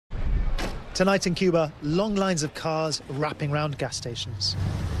Tonight in Cuba, long lines of cars wrapping round gas stations.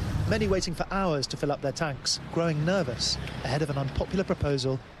 Many waiting for hours to fill up their tanks, growing nervous ahead of an unpopular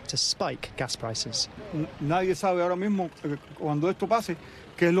proposal to spike gas prices. Nadie sabe ahora mismo, cuando esto pase,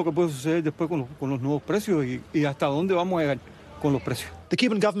 qué es lo que puede suceder después con los nuevos precios y hasta dónde vamos a llegar con los precios. The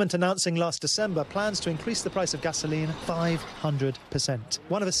Cuban government announcing last December plans to increase the price of gasoline 500%,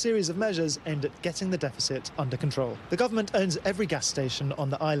 one of a series of measures aimed at getting the deficit under control. The government owns every gas station on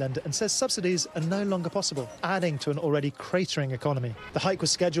the island and says subsidies are no longer possible, adding to an already cratering economy. The hike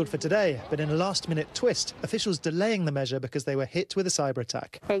was scheduled for today, but in a last-minute twist, officials delaying the measure because they were hit with a cyber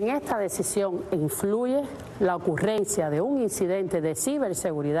attack. En esta decisión influye la ocurrencia de un incidente de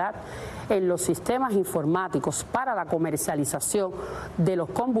ciberseguridad en los sistemas informáticos para la comercialización de los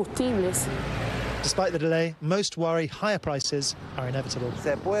combustibles. Despite the delay, most worry higher prices are inevitable.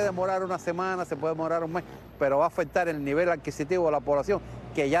 Se puede demorar una semana, se puede demorar un mes, pero va a afectar el nivel adquisitivo de la población,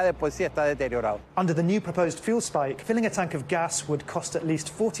 que ya de por sí está deteriorado. Under the new proposed fuel spike, filling a tank of gas would cost at least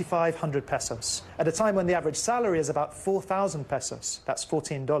 4,500 pesos, at a time when the average salary is about 4,000 pesos, that's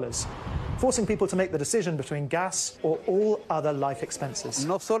 $14, forcing people to make the decision between gas or all other life expenses.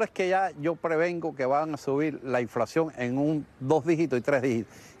 No solo es que ya yo prevengo que van a subir la inflación en un 2 dígitos y 3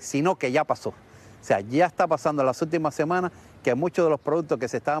 dígitos, sino que ya pasó. O sea, ya está pasando en las últimas semanas que muchos de los productos que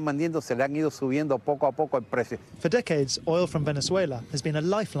se estaban vendiendo se le han ido subiendo poco a poco el precio. For decades, oil from Venezuela has been a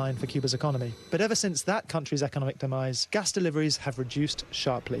lifeline for Cuba's economy. But ever since that country's economic demise, gas deliveries have reduced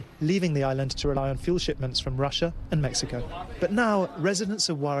sharply, leaving the island to rely on fuel shipments from Russia and Mexico. But now, residents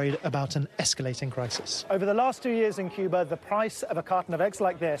are worried about an escalating crisis. Over the last 2 years in Cuba, the price of a carton of eggs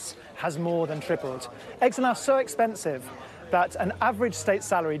like this has more than tripled. Eggs are now so expensive that an average state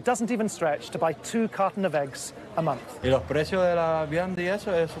salary doesn't even stretch to buy 2 cartons of eggs a month. Y los precios de la vianda y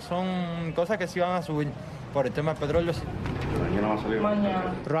eso son cosas que sí van a subir por el tema del petróleo.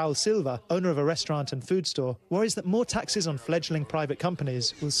 Raul Silva, owner of a restaurant and food store, worries that more taxes on fledgling private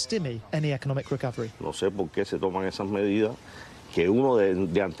companies will stymie any economic recovery. No sé por qué se toman esas medidas que uno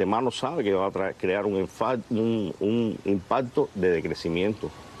de antemano sabe que va a crear un impacto de decrecimiento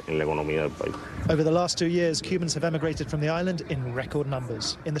en la economía del país. Over the last 2 years, Cubans have emigrated from the island in record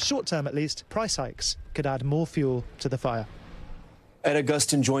numbers. In the short term, at least, price hikes could add more fuel to the fire. Ed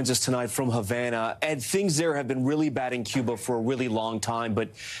Augustin joins us tonight from Havana. Ed, things there have been really bad in Cuba for a really long time, but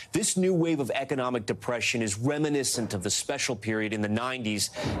this new wave of economic depression is reminiscent of the special period in the 90s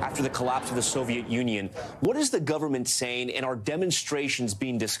after the collapse of the Soviet Union. What is the government saying, and are demonstrations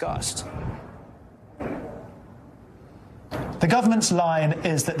being discussed? The government's line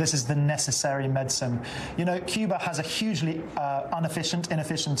is that this is the necessary medicine. You know, Cuba has a hugely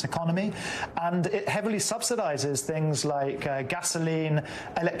inefficient economy, and it heavily subsidizes things like gasoline,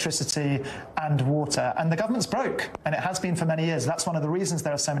 electricity, and water. And the government's broke, and it has been for many years. That's one of the reasons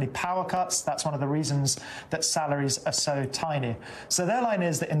there are so many power cuts. That's one of the reasons that salaries are so tiny. So their line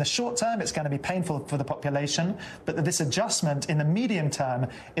is that in the short term, it's going to be painful for the population, but that this adjustment in the medium term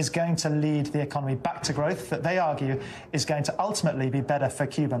is going to lead the economy back to growth, that they argue is going to ultimately be better for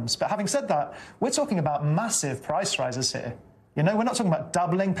Cubans. But having said that, we're talking about massive price rises here. You know, we're not talking about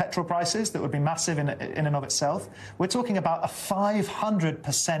doubling petrol prices that would be massive in and of itself. We're talking about a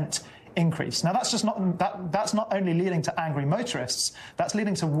 500% increase. Now, that's not only leading to angry motorists, that's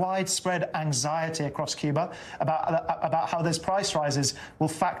leading to widespread anxiety across Cuba about how those price rises will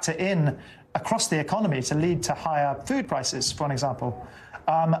factor in across the economy to lead to higher food prices, for an example.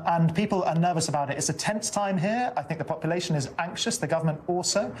 And people are nervous about it. It's a tense time here. I think the population is anxious. The government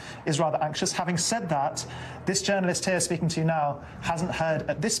also is rather anxious. Having said that, this journalist here speaking to you now hasn't heard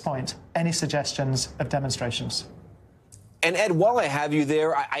at this point any suggestions of demonstrations. And Ed, while I have you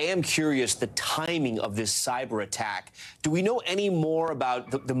there, I am curious the timing of this cyber attack. Do we know any more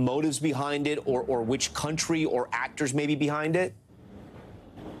about the motives behind it, or which country or actors may be behind it?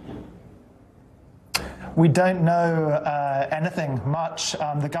 We don't know anything much.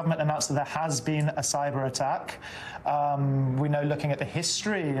 The government announced that there has been a cyber attack. We know, looking at the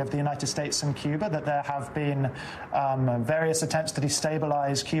history of the United States and Cuba, that there have been various attempts to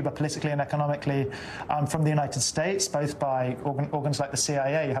destabilize Cuba politically and economically from the United States, both by organs like the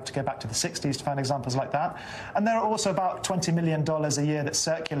CIA. You have to go back to the 60s to find examples like that. And there are also about $20 million a year that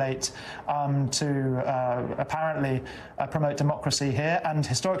circulate to apparently promote democracy here. And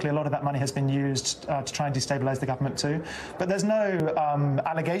historically, a lot of that money has been used to try and destabilize the government too. But there's no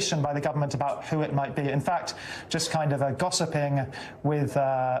allegation by the government about who it might be. In fact, just kind of gossiping with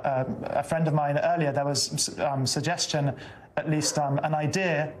a friend of mine earlier, there was suggestion, at least an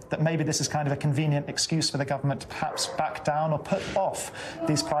idea, that maybe this is kind of a convenient excuse for the government to perhaps back down or put off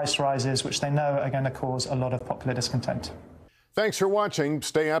these price rises, which they know are going to cause a lot of popular discontent. Thanks for watching.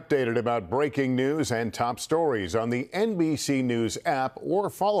 Stay updated about breaking news and top stories on the NBC News app or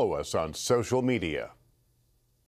follow us on social media.